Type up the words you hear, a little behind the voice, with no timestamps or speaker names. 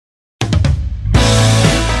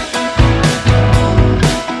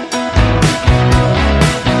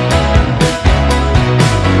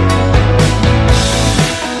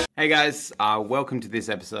Hey guys, welcome to this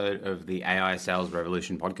episode of the AI Sales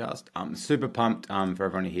Revolution podcast. I'm super pumped for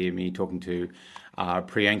everyone to hear me talking to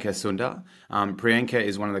Priyanka Sundhar. Priyanka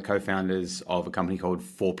is one of the co-founders of a company called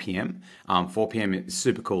 4PM. 4PM is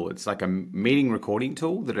super cool. It's like a meeting recording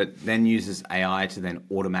tool that it then uses AI to then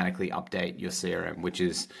automatically update your CRM, which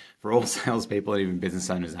is, for all salespeople and even business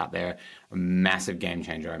owners out there, a massive game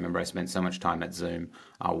changer. I remember I spent so much time at Zoom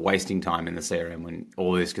wasting time in the CRM when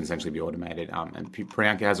all this can essentially be automated. And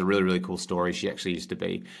Priyanka has a really, really cool story. She actually used to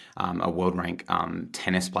be a world rank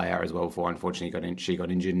tennis player as well before. Unfortunately, she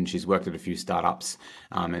got injured, and she's worked at a few startups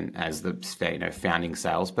and as the founding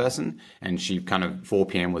salesperson. And she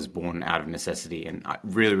 4PM was born out of necessity. And I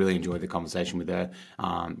really, really enjoyed the conversation with her.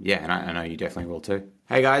 And I know you definitely will too.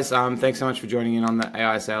 Hey guys, thanks so much for joining in on the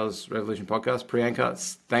AI Sales Revolution podcast. Priyanka,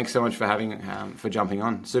 thanks so much for jumping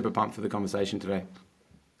on. Super pumped for the conversation today.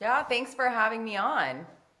 Yeah, thanks for having me on.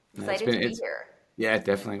 Excited to be here. Yeah,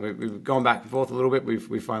 definitely. We've gone back and forth a little bit.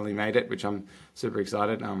 We've finally made it, which I'm super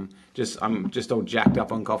excited. I'm just all jacked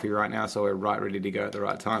up on coffee right now, so we're ready to go at the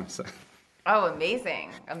right time. So. Oh,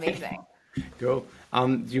 amazing. Cool.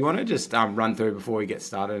 Do you want to just run through before we get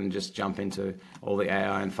started and just jump into all the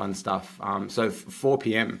AI and fun stuff? So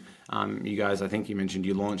 4PM, you guys, I think you mentioned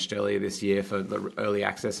you launched earlier this year for the early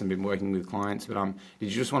access and been working with clients. But did you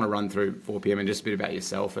just want to run through 4PM and just a bit about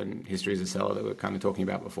yourself and history as a seller that we were kind of talking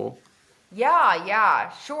about before? Yeah,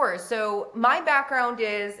 sure. So my background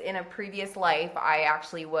is, in a previous life, I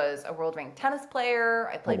actually was a world ranked tennis player.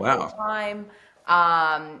 I played full time.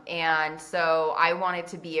 And so I wanted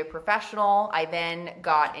to be a professional. I then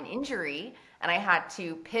got an injury and I had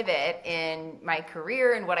to pivot in my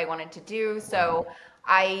career and what I wanted to do. So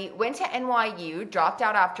I went to NYU, dropped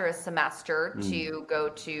out after a semester to go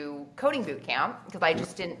to coding boot camp because I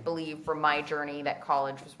just didn't believe from my journey that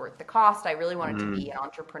college was worth the cost. I really wanted to be an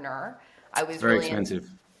entrepreneur. It's very expensive.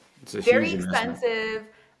 It's a very huge expensive. Investment.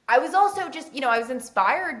 I was also just, I was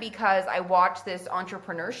inspired because I watched this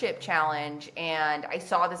entrepreneurship challenge and I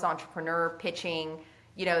saw this entrepreneur pitching,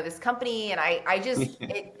 this company, and I just,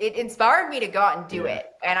 it inspired me to go out and do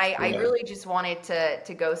it. And I really just wanted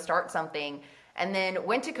to go start something, and then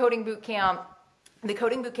went to coding boot camp. The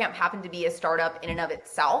coding boot camp happened to be a startup in and of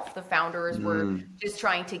itself. The founders were just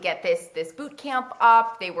trying to get this boot camp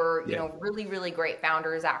up. They were, really, really great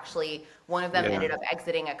founders. Actually, one of them ended up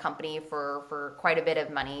exiting a company for quite a bit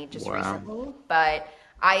of money just recently. But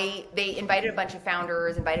they invited a bunch of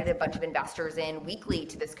founders, invited a bunch of investors in weekly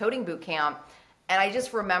to this coding boot camp. And I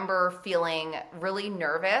just remember feeling really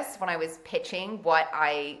nervous when I was pitching what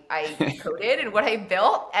I coded and what I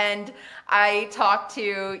built. And I talked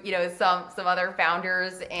to, some other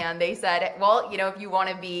founders, and they said, well, if you want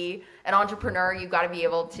to be an entrepreneur, you've got to be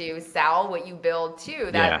able to sell what you build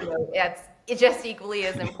too. It's just equally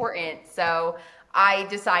as important. So I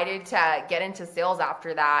decided to get into sales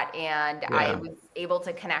after that. And I was able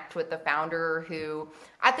to connect with the founder who,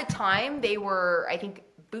 at the time, they were, I think,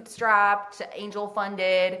 bootstrapped, angel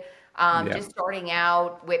funded, just starting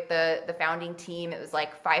out with the founding team. It was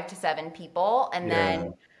like 5 to 7 people, and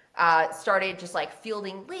then started just like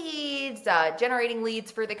fielding leads, generating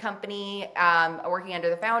leads for the company, working under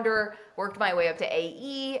the founder, worked my way up to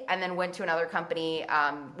AE, and then went to another company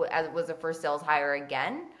as was a first sales hire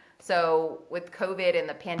again. So with COVID and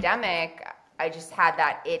the pandemic, I just had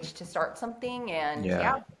that itch to start something, and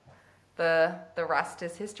the rest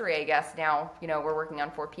is history, I guess. Now, we're working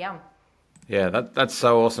on 4PM. Yeah, that's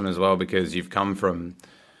so awesome as well, because you've come from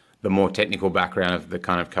the more technical background of the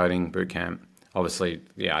kind of coding bootcamp. Obviously,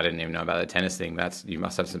 I didn't even know about the tennis thing. You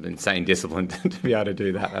must have some insane discipline to be able to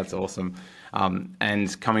do that. That's awesome.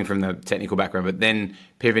 And coming from the technical background, but then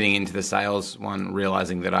pivoting into the sales one,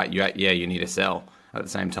 realizing that you need to sell at the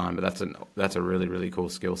same time, but that's a really, really cool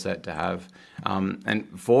skill set to have. And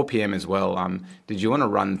 4PM as well, did you want to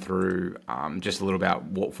run through just a little about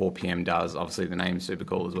what 4PM does? Obviously the name's super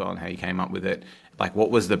cool as well, and how you came up with it. Like, what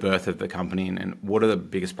was the birth of the company, and what are the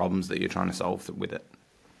biggest problems that you're trying to solve with it?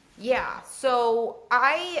 Yeah, so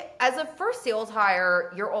as a first sales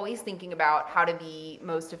hire, you're always thinking about how to be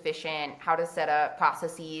most efficient, how to set up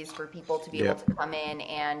processes for people to be able to come in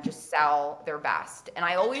and just sell their best. And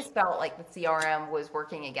I always felt like the CRM was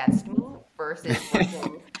working against me versus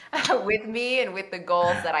working with me and with the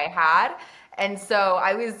goals that I had. And so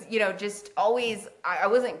I was, just always, I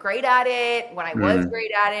wasn't great at it. When I was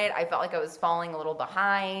great at it, I felt like I was falling a little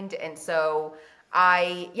behind. And so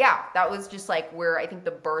that was just like where I think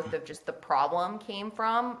the birth of just the problem came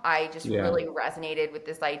from. I just really resonated with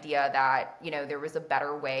this idea that, there was a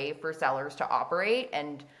better way for sellers to operate,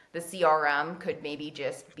 and the CRM could maybe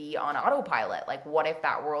just be on autopilot. Like, what if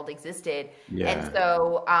that world existed? Yeah. And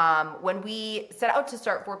so when we set out to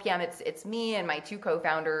start 4PM, it's me and my two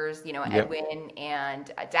co-founders, you know, Edwin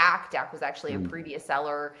and Dak. Dak was actually a previous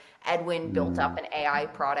seller. Edwin built up an AI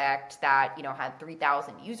product that, you know, had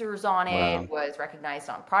 3,000 users on it, was recognized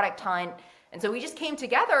on Product Hunt. And so we just came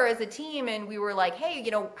together as a team and we were like, hey,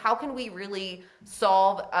 you know, how can we really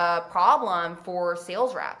solve a problem for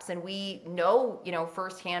sales reps? And we know, you know,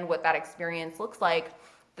 firsthand what that experience looks like.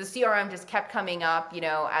 The CRM just kept coming up, you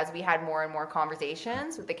know, as we had more and more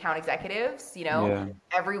conversations with account executives, you know,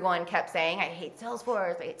 everyone kept saying, I hate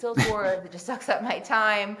Salesforce, it just sucks up my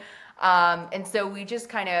time. And so we just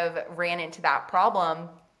kind of ran into that problem.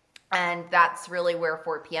 And that's really where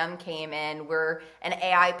 4PM came in. We're an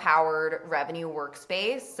AI-powered revenue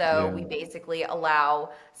workspace. So we basically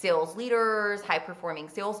allow sales leaders, high-performing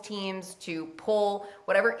sales teams to pull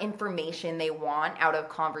whatever information they want out of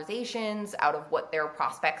conversations, out of what their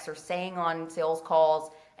prospects are saying on sales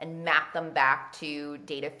calls, and map them back to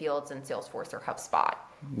data fields in Salesforce or HubSpot.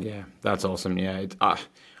 Yeah, that's awesome. Yeah,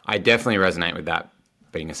 I definitely resonate with that,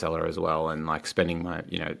 being a seller as well, and like spending my,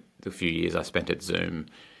 you know, the few years I spent at Zoom.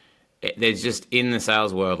 There's just, in the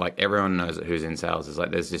sales world, like everyone knows who's in sales, is like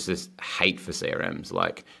there's just this hate for CRMs,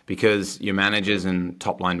 like, because your managers and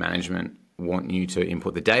top line management want you to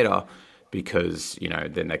input the data because, you know,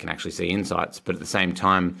 then they can actually see insights. But at the same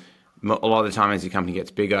time, a lot of the time as your company gets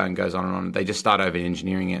bigger and goes on and on, they just start over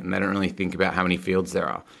engineering it and they don't really think about how many fields there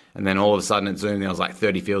are. And then all of a sudden at Zoom, there was like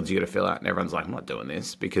 30 fields you got to fill out and everyone's like, I'm not doing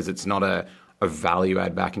this, because it's not a value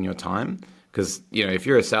add back in your time. Because, you know, if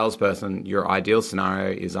you're a salesperson, your ideal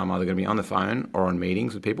scenario is I'm either going to be on the phone or on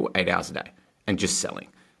meetings with people 8 hours a day and just selling.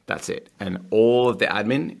 That's it. And all of the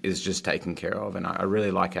admin is just taken care of. And I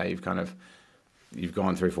really like how you've gone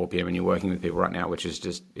through 4PM and you're working with people right now, which is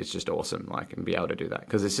just, it's just awesome. Like, and be able to do that,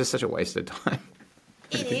 because it's just such a waste of time.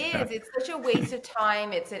 It is. It's such a waste of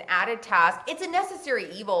time. It's an added task. It's a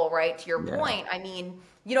necessary evil, right? To your point. I mean,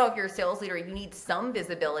 you know, if you're a sales leader, you need some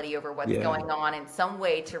visibility over what's going on and some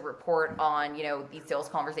way to report on, you know, these sales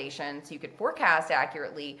conversations so you could forecast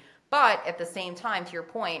accurately. But at the same time, to your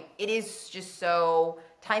point, it is just so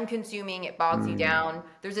time consuming. It bogs you down.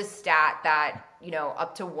 There's a stat that, you know,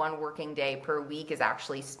 up to 1 working day per week is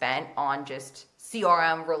actually spent on just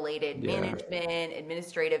CRM related management,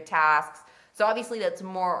 administrative tasks. So obviously that's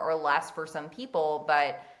more or less for some people,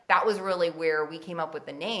 but that was really where we came up with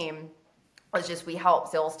the name. Was just, we help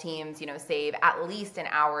sales teams, you know, save at least an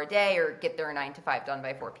hour a day or get their 9 to 5 done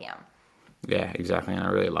by 4 p.m. Yeah, exactly. And I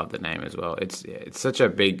really love the name as well. It's such a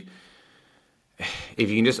big, if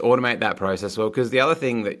you can just automate that process well, because the other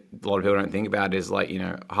thing that a lot of people don't think about is, like, you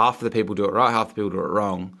know, half of the people do it right, half the people do it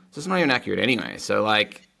wrong. So it's not even accurate anyway. So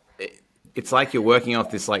like, it's like you're working off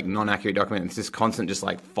this like non-accurate document. It's this constant just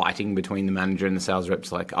like fighting between the manager and the sales reps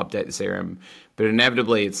to like update the CRM. But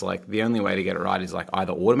inevitably it's like the only way to get it right is like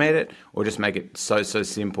either automate it or just make it so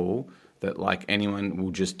simple that like anyone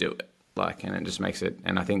will just do it. Like, and it just makes it,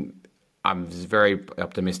 and I think I'm very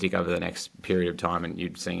optimistic over the next period of time and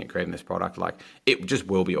you seeing it creating this product, like it just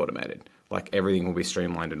will be automated. Like everything will be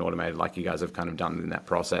streamlined and automated, like you guys have kind of done in that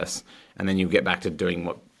process. And then you get back to doing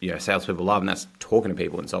what, you know, salespeople love, and that's talking to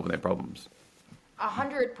people and solving their problems.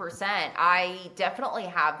 100%. I definitely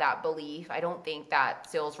have that belief. I don't think that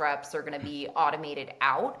sales reps are going to be automated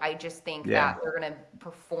out. I just think that they're going to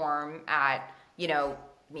perform at, you know,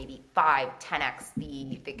 maybe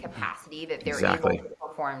 5-10x the capacity that they're able to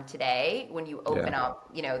perform today when you open up,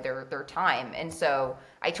 you know, their time. And so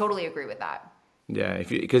I totally agree with that. Yeah,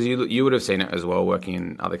 because you would have seen it as well working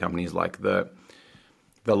in other companies, like the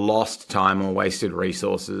lost time or wasted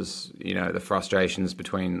resources, you know, the frustrations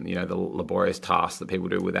between, you know, the laborious tasks that people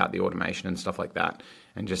do without the automation and stuff like that.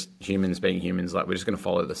 And just humans being humans, like we're just going to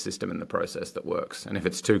follow the system and the process that works. And if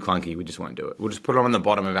it's too clunky, we just won't do it. We'll just put it on the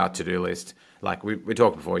bottom of our to-do list. Like we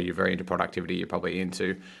talked before, you're very into productivity. You're probably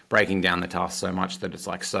into breaking down the tasks so much that it's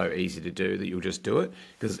like so easy to do that you'll just do it.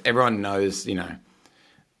 Because everyone knows, you know,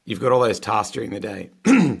 you've got all those tasks during the day.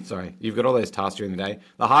 Sorry. You've got all those tasks during the day.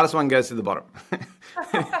 The hardest one goes to the bottom.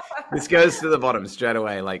 This goes to the bottom straight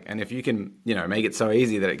away. Like, and if you can, you know, make it so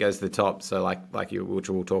easy that it goes to the top. So like you, which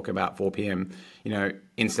we'll talk about 4 p.m., you know,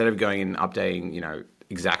 instead of going and updating, you know,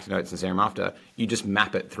 exact notes and CRM after, you just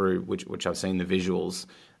map it through, which I've seen the visuals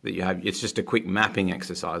that you have. It's just a quick mapping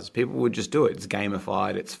exercise. People would just do it. It's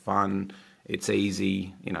gamified. It's fun. It's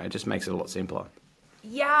easy. You know, it just makes it a lot simpler.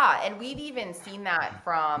 Yeah, and we've even seen that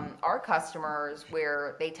from our customers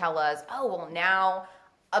where they tell us, oh, well, now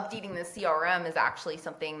updating the CRM is actually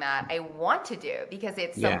something that I want to do because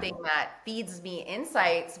it's something that feeds me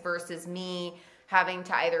insights versus me having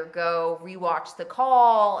to either go rewatch the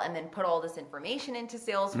call and then put all this information into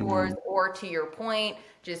Salesforce, or to your point,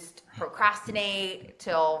 just procrastinate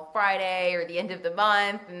till Friday or the end of the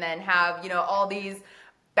month and then have, all these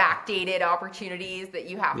backdated opportunities that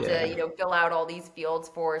you have to, fill out all these fields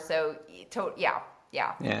for. So, yeah.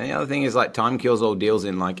 Yeah, and the other thing is like time kills all deals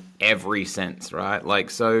in like every sense, right? Like,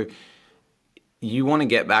 so you want to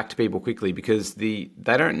get back to people quickly because they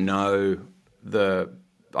don't know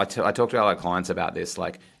I talk to our clients about this,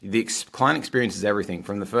 like the client experience is everything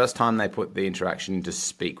from the first time they put the interaction to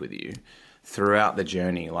speak with you throughout the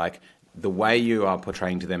journey. Like the way you are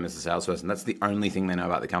portraying to them as a salesperson, that's the only thing they know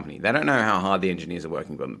about the company. They don't know how hard the engineers are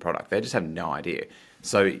working on the product. They just have no idea.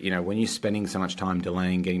 So, when you're spending so much time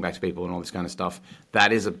delaying, getting back to people and all this kind of stuff,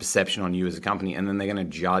 that is a perception on you as a company. And then they're going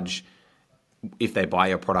to judge if they buy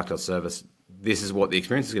your product or service. This is what the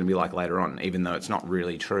experience is going to be like later on, even though it's not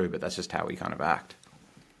really true, but that's just how we kind of act.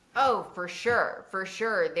 Oh, for sure. For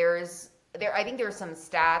sure. I think there's some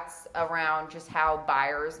stats around just how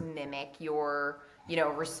buyers mimic your,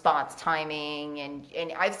 response timing.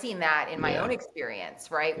 And I've seen that in my own experience,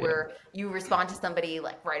 right? Yeah. Where you respond to somebody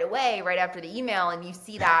like right away, right after the email, and you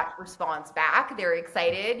see that response back. They're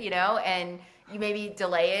excited, and you maybe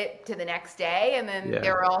delay it to the next day. And then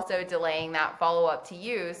they're also delaying that follow-up to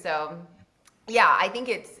you. So yeah, I think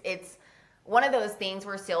it's one of those things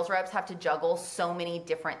where sales reps have to juggle so many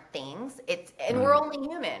different things. We're only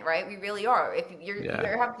human, right? We really are. If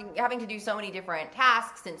you're having to do so many different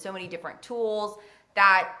tasks and so many different tools,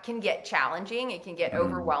 that can get challenging. It can get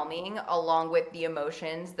overwhelming, along with the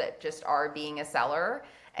emotions that just are being a seller.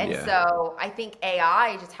 And so I think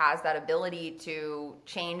AI just has that ability to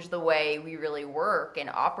change the way we really work and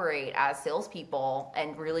operate as salespeople,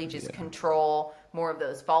 and really just control more of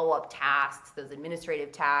those follow-up tasks, those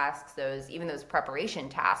administrative tasks, even those preparation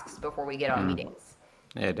tasks before we get on meetings.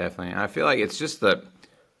 Yeah, definitely. I feel like it's just that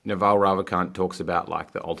Naval Ravikant talks about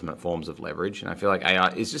like the ultimate forms of leverage. And I feel like AI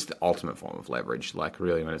is just the ultimate form of leverage. Like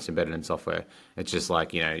really when it's embedded in software, it's just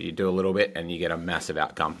like, you do a little bit and you get a massive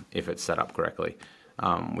outcome if it's set up correctly.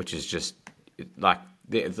 Which is just like,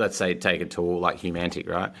 let's say take a tool like Humantic,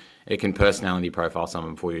 right? It can personality profile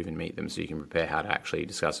someone before you even meet them, so you can prepare how to actually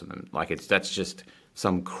discuss with them. Like that's just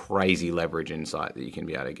some crazy leverage insight that you can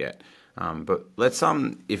be able to get. But let's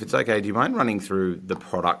if it's okay, do you mind running through the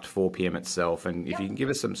product 4PM itself, and if you can give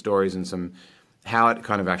us some stories and some how it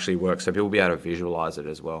kind of actually works, so people will be able to visualize it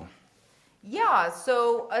as well. Yeah.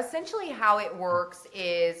 So essentially, how it works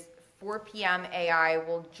is 4PM AI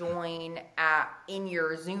will join in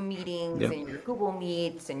your Zoom meetings, in your Google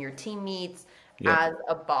Meets, and your Team Meets as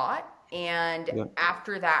a bot. And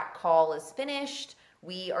after that call is finished,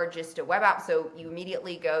 we are just a web app. So you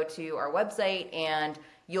immediately go to our website and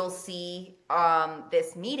you'll see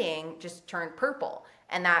this meeting just turn purple.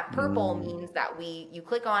 And that purple means that you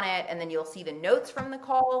click on it, and then you'll see the notes from the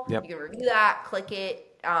call. You can review that, click it,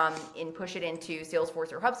 and push it into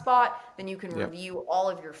Salesforce or HubSpot. Then you can review all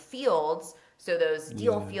of your fields. So those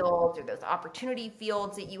deal fields or those opportunity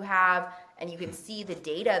fields that you have, and you can see the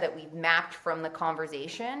data that we've mapped from the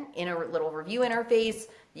conversation in a little review interface.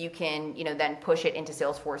 You can, then push it into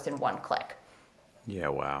Salesforce in one click. Yeah,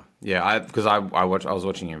 wow. Yeah, because I was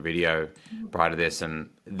watching a video prior to this,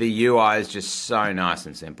 and the UI is just so nice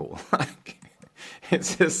and simple. Like,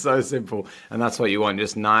 it's just so simple, and that's what you want,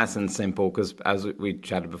 just nice and simple, because as we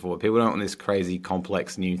chatted before, people don't want these crazy,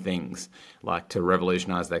 complex new things, like to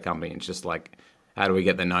revolutionize their company. It's just like, how do we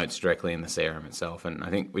get the notes directly in the CRM itself? And I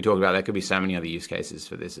think we talked about there could be so many other use cases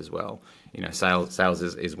for this as well. Sales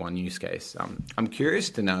is one use case. I'm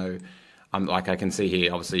curious to know, like I can see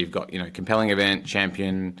here, obviously you've got, compelling event,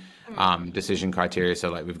 champion, decision criteria. So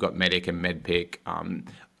like we've got MEDDICC and MEDDICC.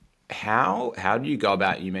 How do you go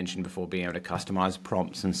about, you mentioned before, being able to customize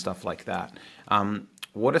prompts and stuff like that.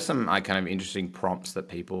 What are some kind of interesting prompts that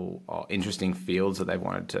people, or interesting fields that they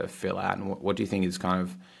wanted to fill out? And what do you think is kind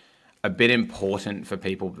of a bit important for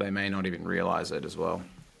people, but they may not even realize it as well?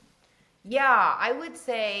 Yeah, I would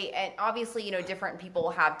say, and obviously, different people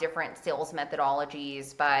have different sales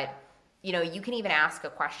methodologies, but you can even ask a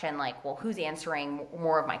question like, well, who's answering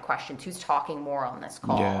more of my questions? Who's talking more on this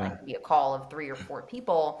call? Yeah. It could be a call of 3 or 4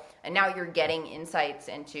 people. And now you're getting insights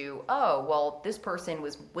into, oh, well, this person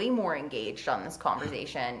was way more engaged on this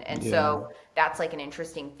conversation. And so that's like an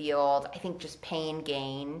interesting field. I think just pain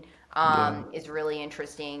gain is really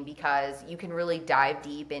interesting, because you can really dive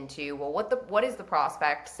deep into, well, what is the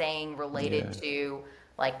prospect saying related to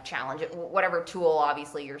like challenge, whatever tool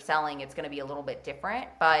obviously you're selling, it's going to be a little bit different,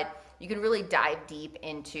 but you can really dive deep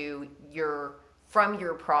into your from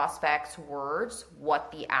your prospects' words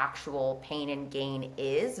what the actual pain and gain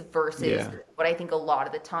is versus what I think a lot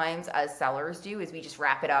of the times as sellers do is we just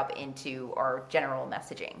wrap it up into our general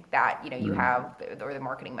messaging that, you have, or the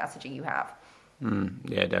marketing messaging you have.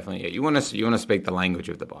 Yeah, definitely. Yeah. You want to speak the language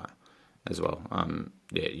of the buyer as well.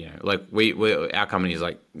 Like our company is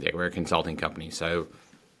we're a consulting company, so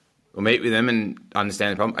we'll meet with them and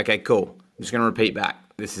understand the problem. Okay, cool. I'm just going to repeat back.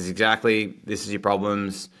 This is your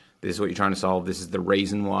problems. This is what you're trying to solve. This is the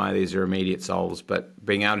reason why. These are immediate solves. But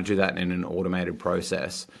being able to do that in an automated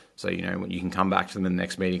process, so when you can come back to them in the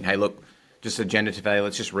next meeting. Hey, look, just agenda today.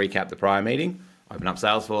 Let's just recap the prior meeting. Open up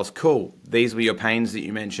Salesforce. Cool. These were your pains that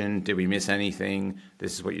you mentioned. Did we miss anything?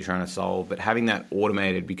 This is what you're trying to solve. But having that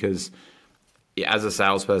automated, because as a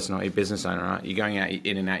salesperson or a business owner, right, you're going out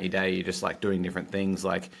in and out your day. You're just doing different things.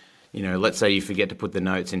 Let's say you forget to put the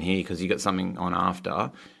notes in here because you got something on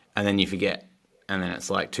after, and then you forget. And then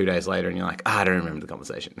it's 2 days later and you're like, I don't remember the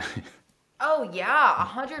conversation. Oh yeah,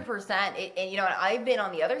 100%. And I've been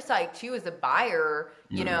on the other side too as a buyer,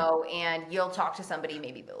 and you'll talk to somebody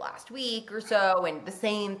maybe the last week or so, and the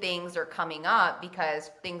same things are coming up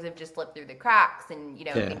because things have just slipped through the cracks, and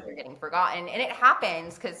things are getting forgotten, and it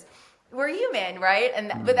happens because we're human, right?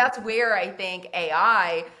 But that's where I think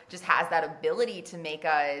AI just has that ability to make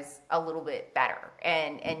us a little bit better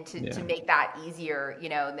and to make that easier,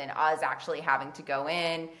 than us actually having to go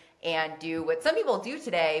in and do what some people do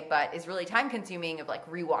today, but is really time consuming of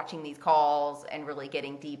rewatching these calls and really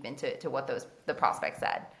getting deep into what the prospect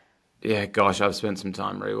said. Yeah, gosh, I've spent some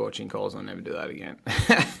time rewatching calls. I'll never do that again.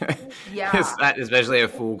 Yeah. Especially a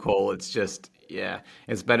full call. It's just,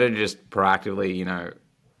 it's better to just proactively,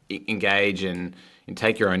 engage and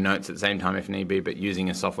take your own notes at the same time if need be, but using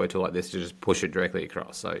a software tool like this to just push it directly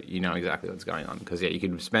across so you know exactly what's going on. Because you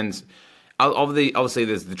could spend, obviously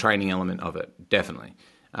there's the training element of it, definitely.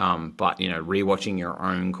 But rewatching your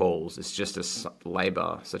own calls is just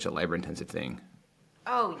such a labor intensive thing.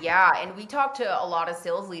 Oh yeah, and we talk to a lot of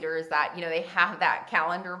sales leaders that they have that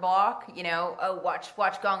calendar block.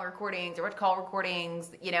 Watch gong recordings or watch call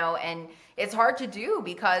recordings. And it's hard to do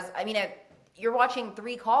because you're watching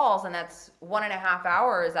 3 calls and that's 1.5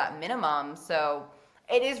 hours at minimum. So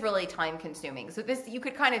it is really time consuming. So you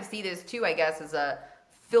could kind of see this too, I guess, as a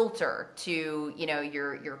filter to,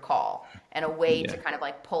 your call and a way to kind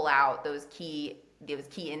of pull out those key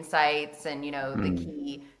insights and, the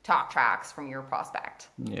key talk tracks from your prospect.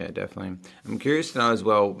 Yeah, definitely. I'm curious to know as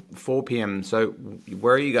well, 4 p.m. So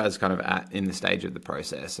where are you guys kind of at in the stage of the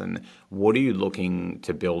process, and what are you looking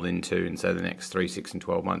to build into in, say, the next 3, 6, and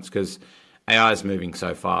 12 months? Because AI is moving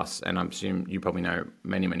so fast, and I'm assuming you probably know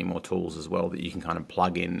many, many more tools as well that you can kind of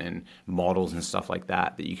plug in, and models and stuff like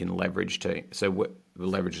that you can leverage to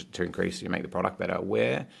increase, you make the product better.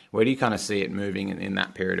 Where do you kind of see it moving in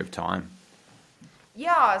that period of time?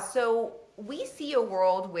 Yeah, so we see a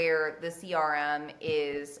world where the CRM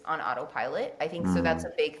is on autopilot. I think so. That's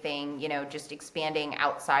a big thing, just expanding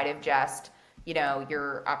outside of just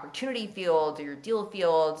your opportunity fields or your deal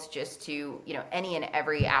fields, just to, any and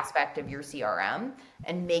every aspect of your CRM,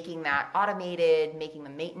 and making that automated, making the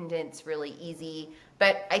maintenance really easy.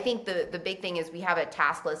 But I think the big thing is we have a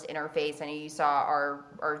task list interface. I know you saw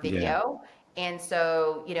our video. And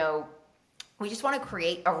so, we just want to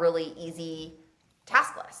create a really easy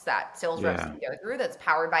task list that sales reps can go through, that's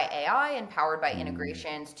powered by AI and powered by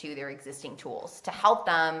integrations to their existing tools to help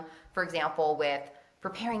them, for example, with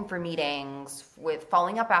preparing for meetings, with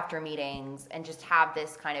following up after meetings, and just have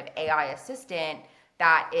this kind of AI assistant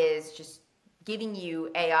that is just giving you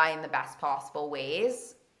AI in the best possible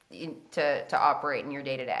ways to operate in your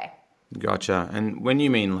day-to-day. Gotcha. And when you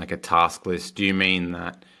mean a task list, do you mean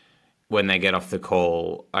that when they get off the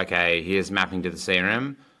call, okay, here's mapping to the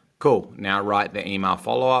CRM, cool, now write the email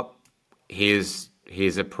follow-up, here's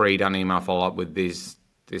a pre-done email follow-up with this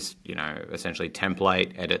essentially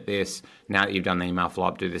template, edit this. Now that you've done the email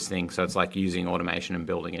follow-up, do this thing. So it's using automation and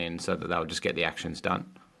building it in so that they'll just get the actions done.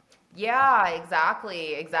 Yeah,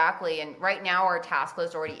 exactly. And right now our task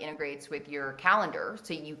list already integrates with your calendar.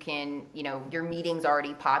 So you can, your meetings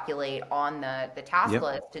already populate on the task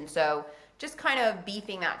list. And so just kind of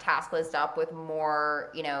beefing that task list up with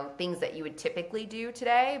more, things that you would typically do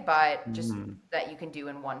today, but just that you can do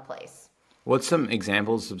in one place. What's some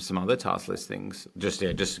examples of some other task list things? Just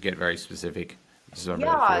to get very specific. So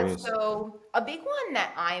a big one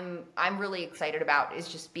that I'm really excited about is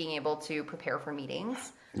just being able to prepare for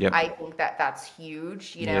meetings. Yep. I think that's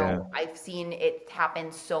huge. I've seen it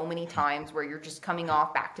happen so many times where you're just coming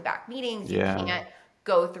off back-to-back meetings. You can't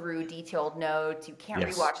go through detailed notes. You can't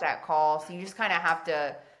rewatch that call. So you just kind of have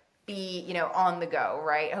to be, on the go,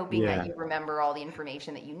 right? Hoping that you remember all the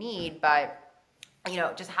information that you need. But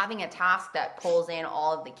just having a task that pulls in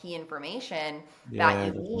all of the key information Yeah, that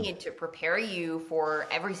you definitely. need to prepare you for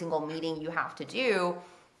every single meeting you have to do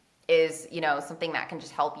is, something that can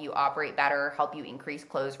just help you operate better, help you increase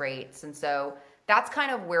close rates. And so that's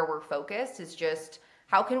kind of where we're focused, is just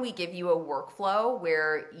how can we give you a workflow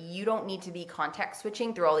where you don't need to be context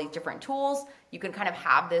switching through all these different tools. You can kind of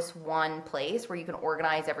have this one place where you can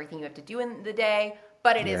organize everything you have to do in the day,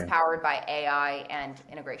 but it is Yeah. powered by AI and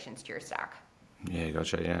integrations to your stack. Yeah,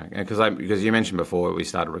 gotcha. Yeah, because you mentioned before we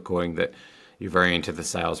started recording that you're very into the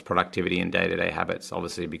sales productivity and day-to-day habits,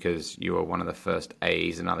 obviously because you were one of the first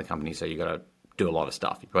A's in other companies, so you got to do a lot of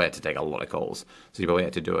stuff. You probably had to take a lot of calls, so you probably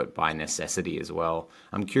had to do it by necessity as well.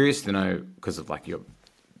 I'm curious to know, because of like you're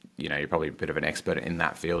probably a bit of an expert in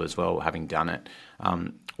that field as well, having done it.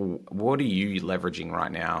 What are you leveraging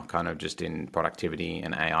right now, kind of just in productivity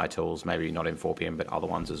and AI tools, maybe not in 4PM, but other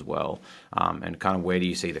ones as well? And kind of where do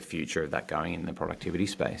you see the future of that going in the productivity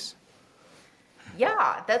space?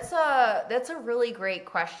 Yeah, that's a really great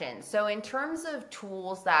question. So in terms of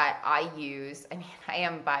tools that I use, I mean, I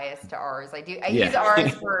am biased to ours. I use Yeah,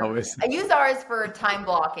 ours for obviously. I use ours for time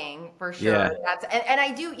blocking for Yeah, sure. And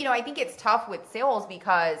I do, I think it's tough with sales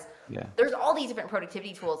because yeah. there's all these different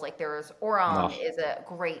productivity tools. Like there's No, is a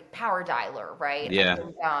great power dialer, right? I yeah,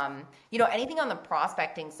 think anything on the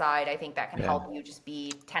prospecting side, I think that can yeah. help you just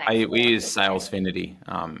be 10x We more use efficient. Salesfinity.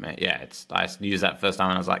 Yeah, I used that first time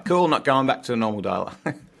and I was like, cool, not going back to a normal dialer.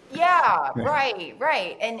 Yeah, right,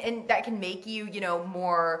 right. And that can make you,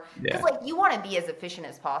 more, because Yeah. like you want to be as efficient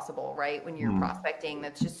as possible, right? When you're Mm. prospecting,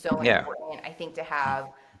 that's just so Yeah. important, I think, to have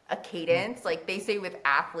a cadence. Like they say with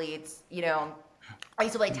athletes, I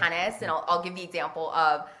used to play tennis, and I'll give the example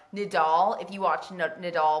of Nadal. If you watch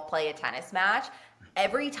Nadal play a tennis match,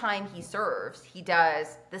 every time he serves, he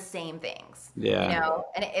does the same things, Yeah.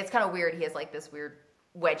 and it's kind of weird. He has like this weird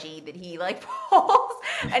wedgie that he like pulls,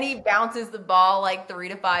 and he bounces the ball like 3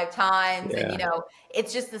 to 5 times, and Yeah.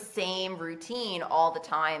 it's just the same routine all the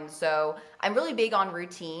time. So I'm really big on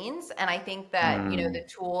routines, and I think that Mm. the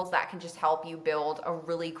tools that can just help you build a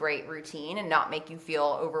really great routine and not make you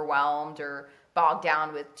feel overwhelmed or bogged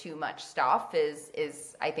down with too much stuff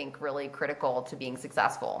is I think really critical to being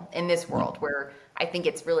successful in this world, where I think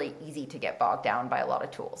it's really easy to get bogged down by a lot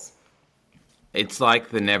of tools. It's like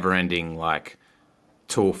the never ending like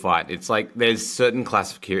tool fight. It's like there's certain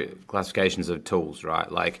classifications of tools, right?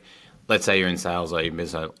 Like let's say you're in sales or you're in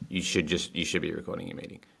business, you should be recording your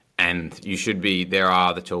meeting. And there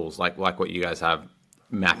are the tools like what you guys have,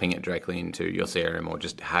 mapping it directly into your CRM or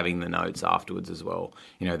just having the notes afterwards as well.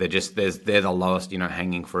 They're the lowest,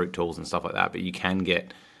 hanging fruit tools and stuff like that. But you can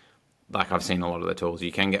get, like I've seen a lot of the tools,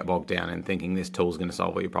 you can get bogged down in thinking this tool's going to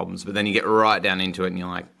solve all your problems. But then you get right down into it and you're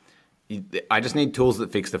like, I just need tools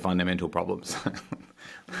that fix the fundamental problems.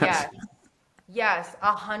 Yes. Yes,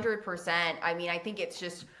 100%. I mean, I think it's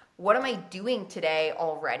just, what am I doing today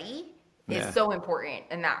already is Yeah. so important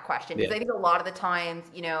in that question. Because Yeah. I think a lot of the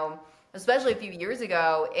times, especially a few years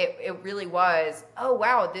ago, it really was, oh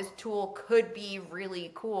wow, this tool could be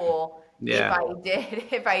really cool Yeah.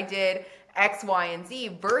 if I did X, Y, and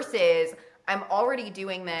Z, versus I'm already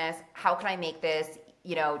doing this. How can I make this,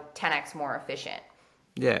 10x more efficient?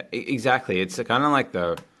 Yeah, exactly. It's kind of like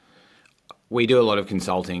we do a lot of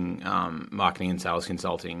consulting, marketing and sales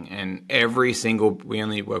consulting, and we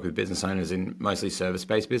only work with business owners in mostly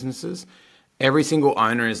service-based businesses. Every single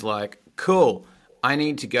owner is like, cool, I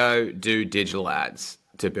need to go do digital ads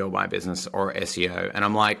to build my business or SEO. And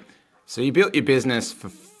I'm like, so you built your business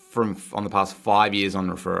from on the past 5 years on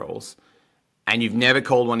referrals, and you've never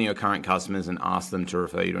called one of your current customers and asked them to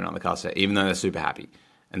refer you to another customer, even though they're super happy.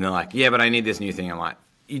 And they're like, yeah, but I need this new thing. I'm like,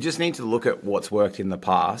 you just need to look at what's worked in the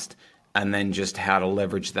past and then just how to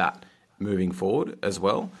leverage that moving forward as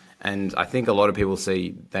well. And I think a lot of people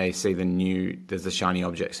see there's the shiny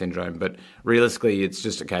object syndrome, but realistically it's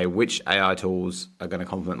just, okay, which AI tools are going to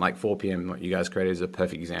complement, like 4PM, what you guys created is a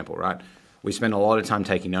perfect example, right? We spend a lot of time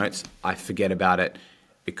taking notes. I forget about it.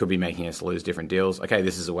 It could be making us lose different deals. Okay,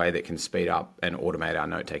 this is a way that can speed up and automate our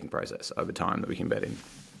note-taking process over time that we can embed in.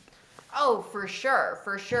 Oh, for sure,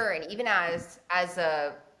 for sure. And even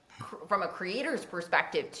from a creator's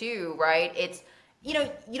perspective too, right? It's, you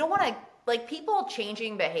don't want to, like, people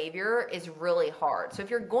changing behavior is really hard. So if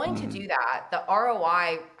you're going to do that, the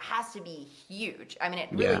ROI has to be huge. I mean, it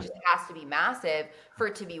really Yeah. just has to be massive for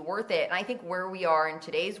it to be worth it. And I think where we are in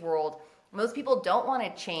today's world, most people don't want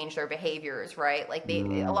to change their behaviors, right? Like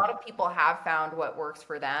a lot of people have found what works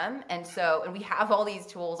for them. And we have all these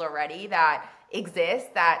tools already that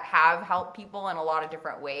exist that have helped people in a lot of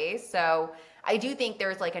different ways. So I do think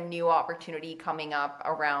there's like a new opportunity coming up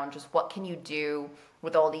around just what can you do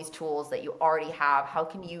with all these tools that you already have? How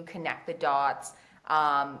can you connect the dots,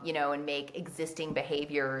 and make existing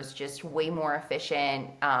behaviors just way more efficient,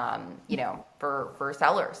 for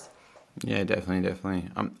sellers? Yeah, definitely.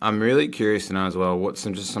 I'm really curious to know as well what's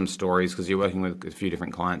some stories, because you're working with a few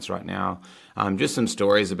different clients right now. Just some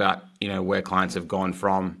stories about where clients have gone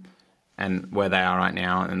from and where they are right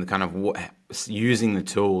now, and the kind of using the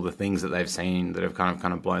tool, the things that they've seen that have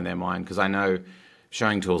kind of blown their mind. Because I know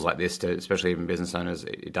showing tools like this to especially even business owners,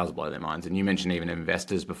 it does blow their minds. And you mentioned even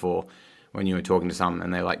investors before when you were talking to some,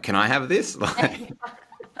 and they're like, "Can I have this?" Like,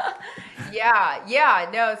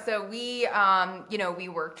 No, so we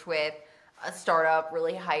worked with a startup,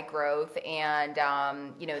 really high growth, and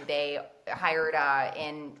they hired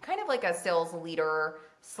in kind of like a sales leader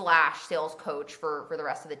 / sales coach for the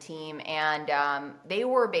rest of the team, and they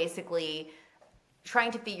were basically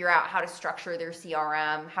trying to figure out how to structure their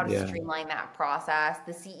CRM, how to streamline that process.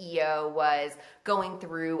 The CEO was combing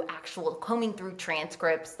through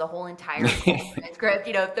transcripts, the whole entire transcript,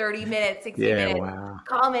 30 minutes, 60 minutes, wow.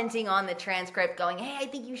 Commenting on the transcript, going, hey, I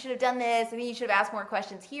think you should have done this. I think you should have asked more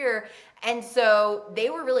questions here. And so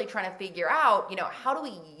they were really trying to figure out, how do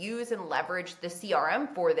we use and leverage the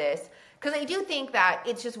CRM for this? Because I do think that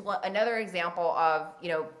it's just another example of,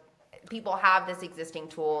 people have this existing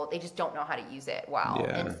tool, they just don't know how to use it well.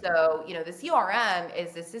 Yeah. And so, the CRM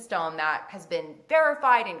is the system that has been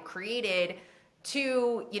verified and created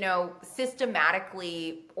to,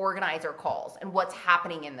 systematically organize our calls and what's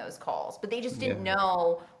happening in those calls. But they just didn't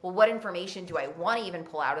know, well, what information do I want to even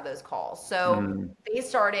pull out of those calls? So they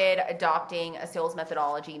started adopting a sales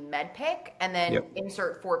methodology, MEDDICC, and then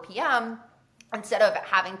insert 4 p.m., instead of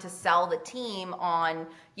having to sell the team on,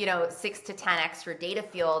 6 to 10 extra data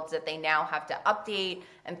fields that they now have to update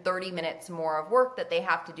and 30 minutes more of work that they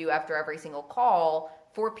have to do after every single call,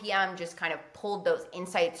 4 p.m. just kind of pulled those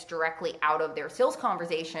insights directly out of their sales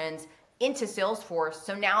conversations into Salesforce.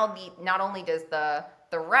 So now not only does the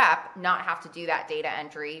rep not have to do that data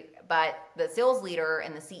entry, but the sales leader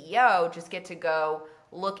and the CEO just get to go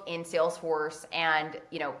look in Salesforce and,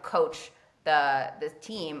 coach the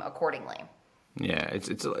team accordingly. Yeah,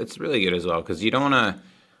 it's really good as well, because you don't want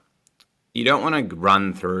to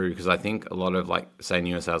run through, because I think a lot of say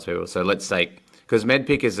newer salespeople. So let's say, because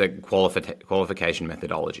MEDDICC is a qualification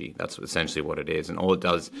methodology. That's essentially what it is, and all it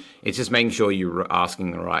does, it's just making sure you're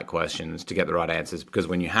asking the right questions to get the right answers. Because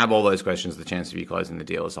when you have all those questions, the chance of you closing the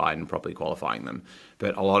deal is high and properly qualifying them.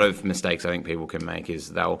 But a lot of mistakes I think people can make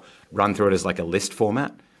is they'll run through it as like a list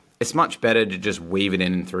format. It's much better to just weave it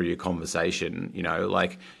in through your conversation.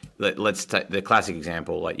 Let's take the classic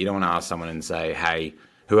example. You don't want to ask someone and say, hey,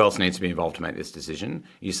 who else needs to be involved to make this decision?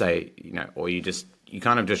 You say, or you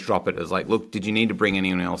kind of just drop it as look, did you need to bring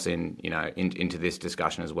anyone else in, into this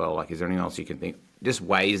discussion as well? Is there anything else you can think? Just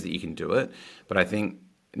ways that you can do it. But I think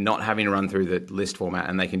not having to run through the list format,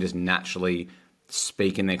 and they can just naturally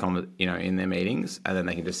speak in their in their meetings, and then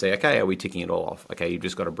they can just say, okay, are we ticking it all off? Okay, you've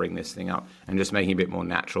just got to bring this thing up, and just making it a bit more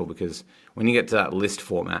natural, because when you get to that list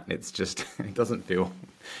format, it's just it doesn't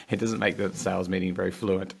make the sales meeting very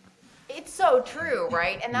fluent. It's so true,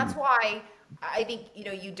 right? And that's why I think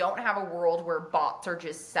you don't have a world where bots are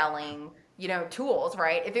just selling tools,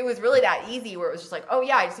 right? If it was really that easy, where it was just like, oh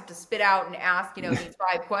yeah, I just have to spit out and ask these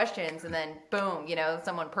 5 questions, and then boom,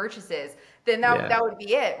 someone purchases, then that would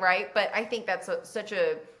be it, right? But I think that's such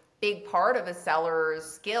a big part of a seller's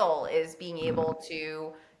skill, is being able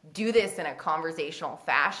to do this in a conversational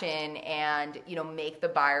fashion and make the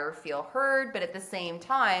buyer feel heard, but at the same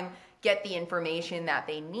time get the information that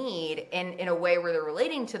they need in a way where they're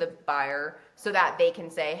relating to the buyer, so that they can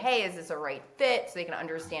say, hey, is this a right fit? So they can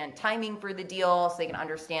understand timing for the deal, so they can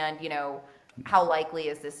understand, how likely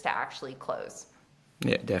is this to actually close.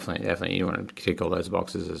 Yeah, definitely. You want to tick all those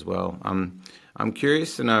boxes as well. I'm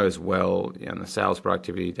curious to know as well, on the sales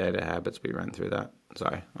productivity data habits, we ran through that.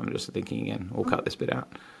 Sorry, I'm just thinking again. We'll cut this bit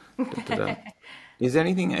out. Is there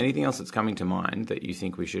anything else that's coming to mind that you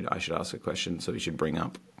think I should ask a question, so we should bring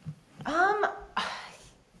up?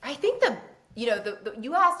 I think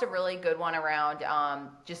you asked a really good one around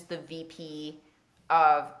just the VP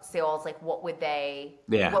of sales, what would they?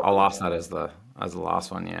 Yeah, I'll ask that as the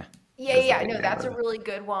last one. Yeah. Yeah. No, that's a really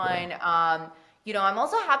good one. Yeah. I'm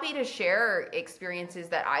also happy to share experiences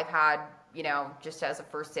that I've had, just as a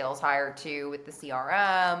first sales hire too, with the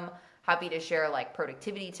CRM. Happy to share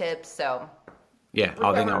productivity tips. So. Yeah,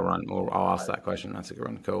 I think I'll ask that question. That's a good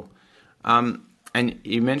one. Cool. And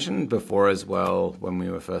you mentioned before as well, when we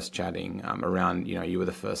were first chatting, around, you were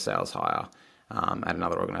the first sales hire. at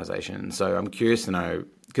another organization. So I'm curious to know,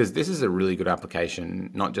 because this is a really good application,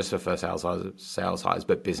 not just for sales hires,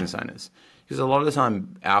 but business owners. Because a lot of the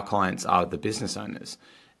time our clients are the business owners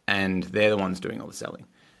and they're the ones doing all the selling.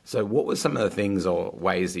 So what were some of the things or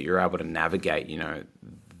ways that you're able to navigate,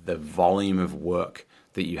 the volume of work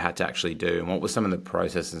that you had to actually do? And what were some of the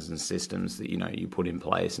processes and systems that, you put in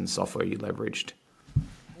place and software you leveraged?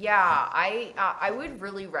 Yeah, I would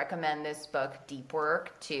really recommend this book, Deep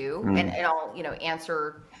Work, too. And I'll,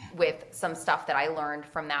 answer with some stuff that I learned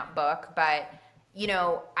from that book. But,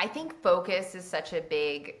 I think focus is such a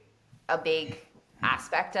big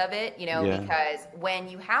aspect of it, because when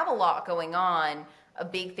you have a lot going on, a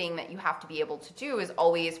big thing that you have to be able to do is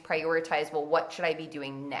always prioritize, well, what should I be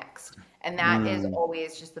doing next? And that is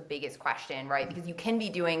always just the biggest question, right? Because you can be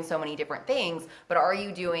doing so many different things, but are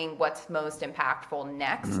you doing what's most impactful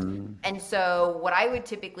next? And so what I would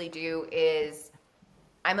typically do is,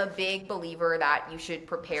 I'm a big believer that you should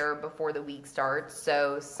prepare before the week starts.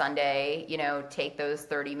 So Sunday, take those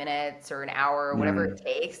 30 minutes or an hour or whatever it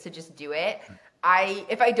takes to just do it.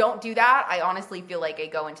 If I don't do that, I honestly feel like I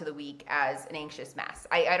go into the week as an anxious mess.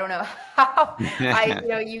 I don't know how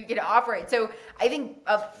you operate. So I think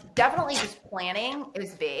definitely just planning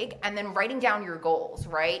is big, and then writing down your goals,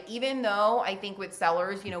 right? Even though I think with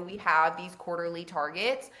sellers, we have these quarterly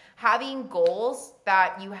targets, having goals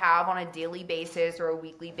that you have on a daily basis or a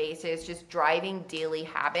weekly basis, just driving daily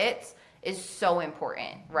habits is so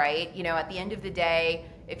important, right? At the end of the day,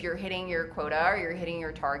 if you're hitting your quota or you're hitting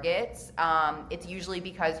your targets, it's usually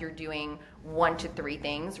because you're doing 1 to 3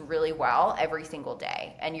 things really well every single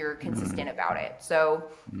day and you're consistent about it.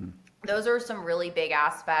 So those are some really big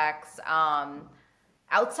aspects.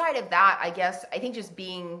 Outside of that, I think just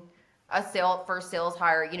being a first sales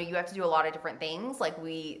hire, you have to do a lot of different things. Like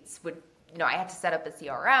I had to set up a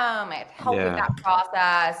CRM, I had to help with that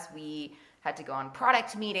process. We had to go on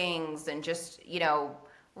product meetings and just,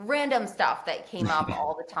 random stuff that came up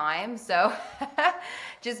all the time. So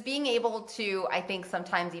just being able to, I think,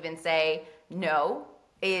 sometimes even say no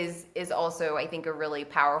is also, I think, a really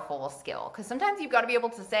powerful skill. Because sometimes you've got to be able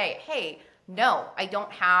to say, hey, no, I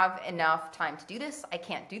don't have have time to do this. I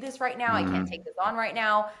can't do this right now. I can't take this on right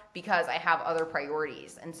now because I have other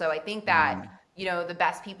priorities. And so I think that, the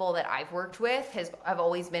best people that I've worked with have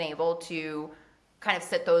always been able to kind of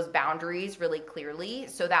set those boundaries really clearly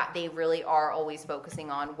so that they really are always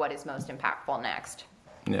focusing on what is most impactful next.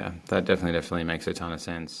 Yeah, that definitely makes a ton of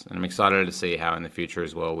sense. And I'm excited to see how in the future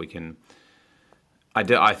as well we can, I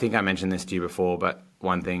think I mentioned this to you before, but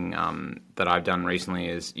one thing that I've done recently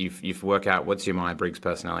is you've work out what's your Myers-Briggs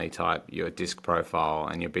personality type, your DISC profile,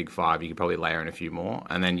 and your big 5. You could probably layer in a few more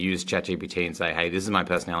and then use ChatGPT and say, hey, this is my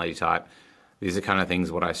personality type. These are kind of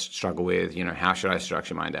things what I struggle with. How should I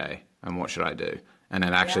structure my day and what should I do? And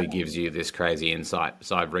it actually gives you this crazy insight.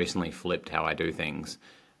 So I've recently flipped how I do things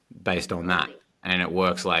based on that. And it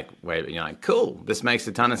works where you're like, cool, this makes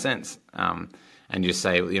a ton of sense. And just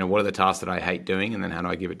say, what are the tasks that I hate doing? And then how do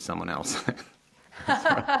I give it to someone else?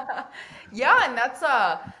 Yeah, and that's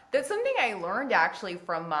something I learned actually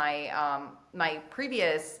from my my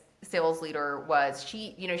previous sales leader was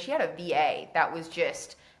she had a VA that was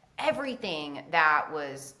just everything that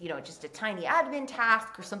was, just a tiny admin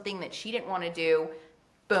task or something that she didn't want to do,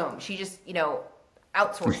 boom, she just,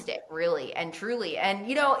 outsourced it really and truly. And,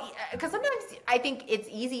 because sometimes I think it's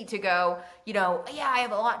easy to go, I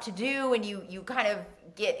have a lot to do. And you kind of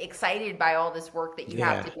get excited by all this work that you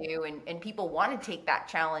have to do. And people want to take that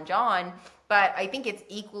challenge on. But I think it's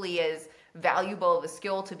equally as valuable of a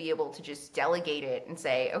skill to be able to just delegate it and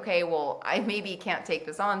say, okay, well, I maybe can't take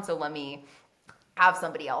this on, so let me have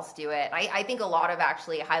somebody else do it. I think a lot of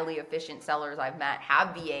actually highly efficient sellers I've met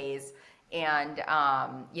have VAs and,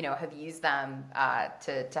 have used them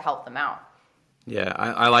to help them out. Yeah,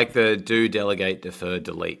 I like the do, delegate, defer,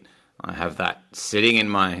 delete. I have that sitting in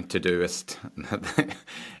my to-doist.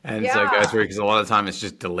 And so go through, because a lot of the time it's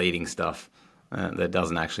just deleting stuff that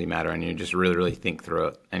doesn't actually matter. And you just really, really think through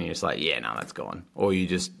it. And you're just like, no, that's gone. Or you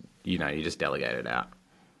just delegate it out.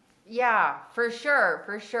 Yeah, for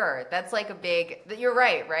sure. That's like you're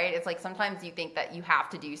right? It's like sometimes you think that you have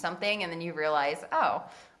to do something and then you realize, oh,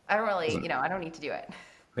 I don't really, I don't need to do it.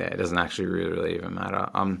 Yeah, it doesn't actually really even matter.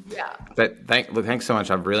 But thanks so much.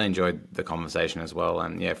 I've really enjoyed the conversation as well.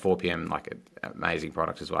 And 4 p.m, like an amazing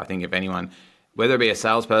product as well. I think if anyone, whether it be a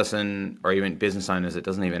salesperson or even business owners, it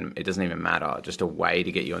doesn't even matter. Just a way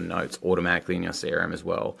to get your notes automatically in your CRM as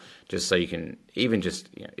well, just so you can even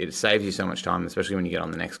it saves you so much time, especially when you get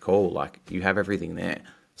on the next call. Like you have everything there,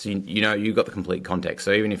 so you've got the complete context.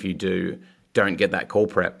 So even if you don't get that call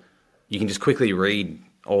prep, you can just quickly read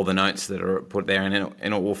all the notes that are put there, and it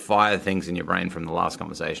will fire things in your brain from the last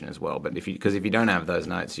conversation as well. But if you don't have those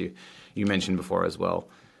notes, you mentioned before as well,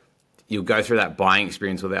 you'll go through that buying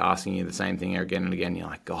experience where they're asking you the same thing again and again. You're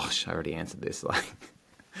like, gosh, I already answered this. Like,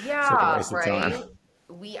 Yeah, waste of right. time.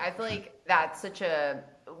 I feel like that's such a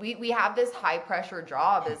we have this high pressure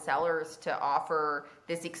job as sellers to offer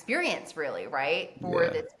this experience really, right? For Yeah.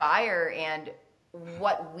 this buyer, and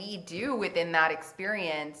what we do within that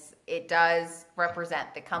experience, it does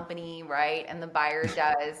represent the company, right? And the buyer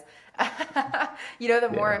does. The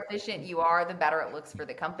more efficient you are, the better it looks for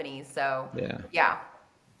the company. So, Yeah. yeah.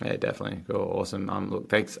 Yeah, definitely. Cool. Awesome. Look,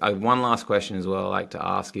 thanks. One last question as well I'd like to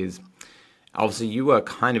ask is, obviously you were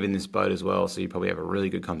kind of in this boat as well, so you probably have a really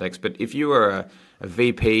good context, but if you were a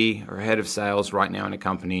VP or a head of sales right now in a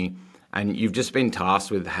company and you've just been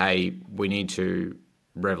tasked with, hey, we need to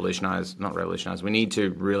we need to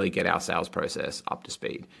really get our sales process up to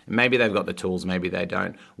speed. And maybe they've got the tools, maybe they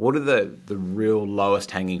don't. What are the real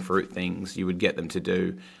lowest hanging fruit things you would get them to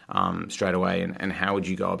do straight away? And how would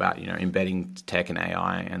you go about, embedding tech and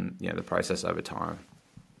AI and, the process over time?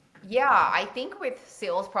 Yeah, I think with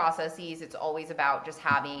sales processes, it's always about just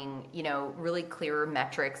having, really clear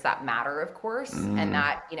metrics that matter, of course. And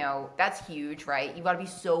that, that's huge, right? You got to be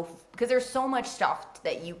because there's so much stuff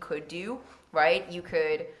that you could do, right? You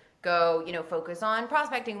could go, focus on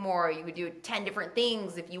prospecting more. You could do 10 different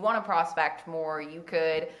things if you want to prospect more. You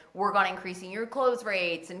could work on increasing your close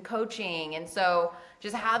rates and coaching. And so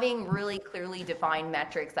just having really clearly defined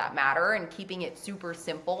metrics that matter and keeping it super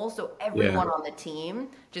simple so everyone on the team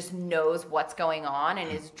just knows what's going on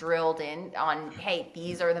and is drilled in on, hey,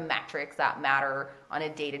 these are the metrics that matter on a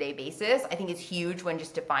day-to-day basis, I think is huge when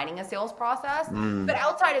just defining a sales process. But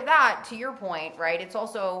outside of that, to your point, right, it's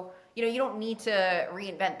also, you don't need to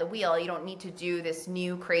reinvent the wheel. You don't need to do this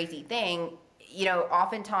new crazy thing.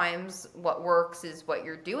 Oftentimes what works is what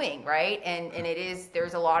you're doing, right? And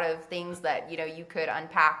there's a lot of things that, you could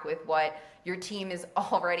unpack with what your team is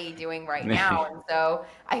already doing right now. And so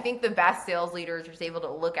I think the best sales leaders are able to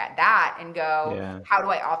look at that and go, how do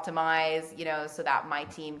I optimize, so that my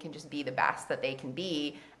team can just be the best that they can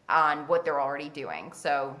be on what they're already doing.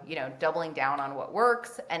 So, doubling down on what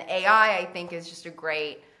works. And AI, I think, is just a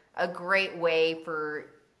great way for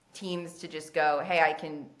teams to just go, hey, I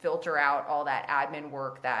can filter out all that admin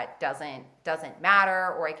work that doesn't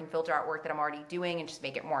matter, or I can filter out work that I'm already doing and just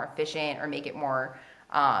make it more efficient or make it more,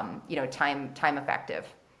 time effective.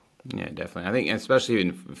 Yeah, definitely. I think especially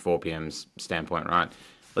in 4PM's standpoint, right?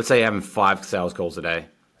 Let's say you're having 5 sales calls a day.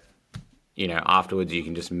 Afterwards you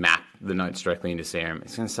can just map the notes directly into CRM.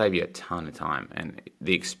 It's going to save you a ton of time. And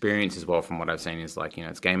the experience as well, from what I've seen, is like,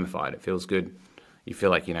 it's gamified. It feels good. You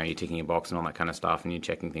feel like, you're ticking a box and all that kind of stuff, and you're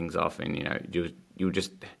checking things off, and, you'll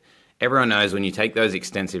just, everyone knows when you take those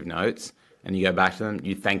extensive notes and you go back to them,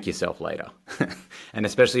 you thank yourself later. And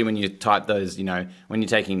especially when you type those, when you're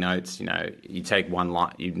taking notes, you take one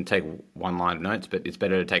line, you can take one line of notes, but it's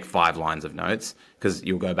better to take 5 lines of notes because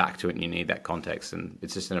you'll go back to it and you need that context. And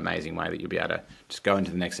it's just an amazing way that you'll be able to just go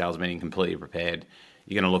into the next sales meeting completely prepared.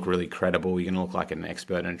 You're going to look really credible. You're going to look like an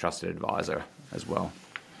expert and a trusted advisor as well.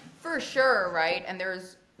 For sure, right? And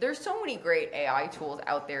there's so many great AI tools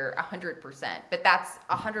out there, 100%. But that's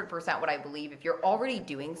 100% what I believe. If you're already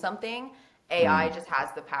doing something, AI just has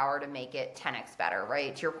the power to make it 10x better,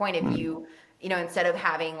 right? To your point, if you instead of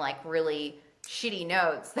having like really shitty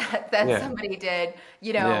notes that somebody did,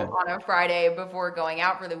 on a Friday before going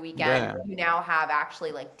out for the weekend, you now have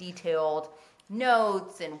actually like detailed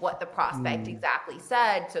notes and what the prospect exactly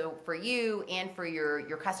said. So for you and for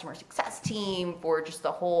your customer success team, for just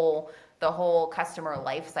the whole customer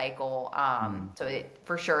life cycle, so it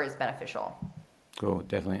for sure is beneficial. Cool,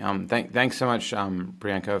 definitely. Thanks so much,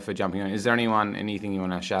 Priyanka, for jumping on. Is there anything you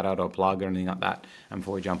want to shout out or plug or anything like that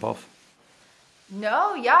before we jump off?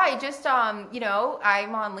 No, yeah, I just, I'm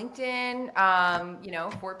on LinkedIn,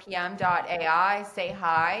 4pm.ai, say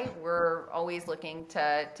hi. We're always looking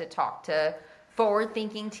to talk to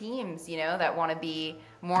forward-thinking teams, that want to be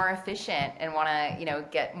more efficient and want to,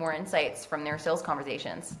 get more insights from their sales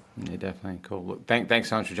conversations. Yeah, definitely. Cool. Look, thanks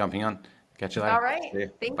so much for jumping on. Catch you later. All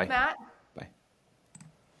right. Thanks, Bye. Matt. Bye.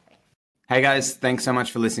 Hey guys, thanks so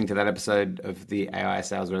much for listening to that episode of the AI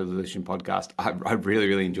Sales Revolution podcast. I really,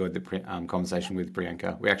 really enjoyed the conversation with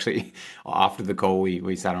Priyanka. We actually, after the call,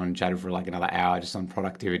 we sat on and chatted for like another hour just on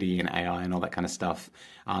productivity and AI and all that kind of stuff.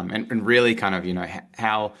 And really kind of,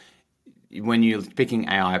 how when you're picking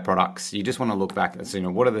AI products, you just want to look back and see,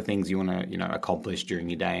 what are the things you want to, accomplish during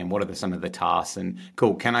your day, and what are some of the tasks, and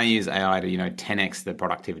cool, can I use AI to, 10x the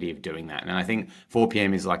productivity of doing that? And I think 4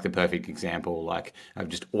 p.m. is like the perfect example, like of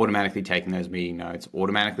just automatically taking those meeting notes,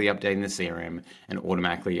 automatically updating the CRM, and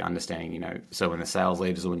automatically understanding, so when the sales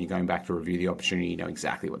leaders or when you're going back to review the opportunity, you know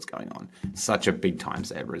exactly what's going on. Such a big time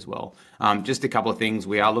saver as well. Just a couple of things.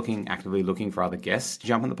 We are actively looking for other guests to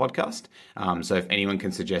jump on the podcast. So if anyone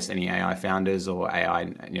can suggest any AI founders or AI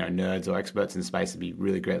nerds or experts in the space, it'd be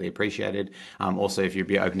really greatly appreciated. Also, if you'd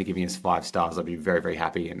be open to giving us 5 stars, I'd be very, very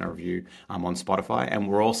happy in a review on Spotify. And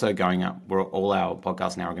we're also all our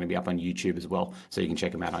podcasts now are going to be up on YouTube as well, so you can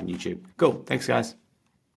check them out on YouTube. Cool. Thanks, guys.